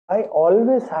I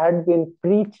always had been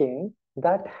preaching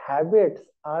that habits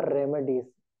are remedies.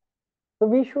 So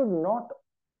we should not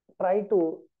try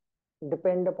to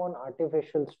depend upon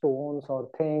artificial stones or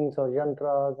things or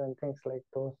yantras and things like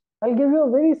those. I'll give you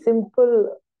a very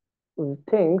simple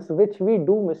things which we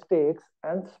do mistakes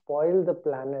and spoil the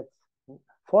planets.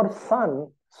 For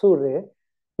sun, Surya,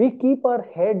 we keep our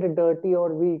head dirty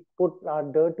or we put our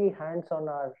dirty hands on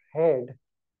our head.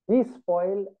 We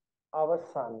spoil our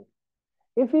sun.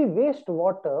 If we waste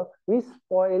water, we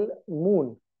spoil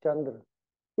moon, Chandra.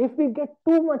 If we get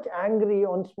too much angry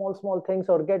on small things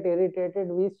or get irritated,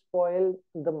 we spoil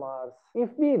the Mars. If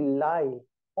we lie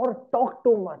or talk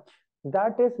too much,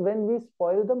 that is when we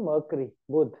spoil the Mercury,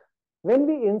 Buddha. When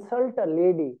we insult a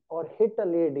lady or hit a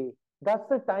lady, that's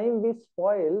the time we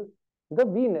spoil the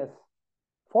Venus.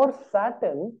 For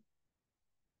Saturn,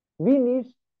 we need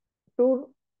to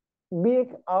make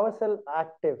ourselves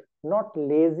active, not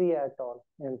lazy at all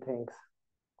in things.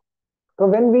 So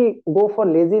when we go for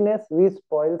laziness, we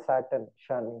spoil Saturn,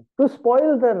 Shani. To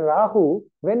spoil the Rahu,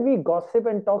 when we gossip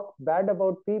and talk bad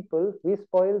about people, we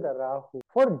spoil the Rahu.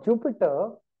 For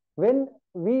Jupiter, when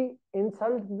we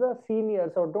insult the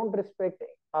seniors or don't respect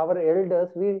our elders,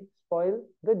 we spoil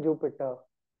the Jupiter.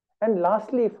 And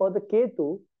lastly, for the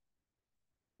Ketu,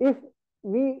 if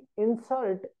we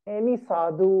insult any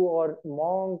sadhu or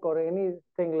monk or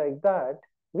anything like that,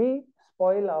 we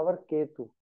spoil our Ketu.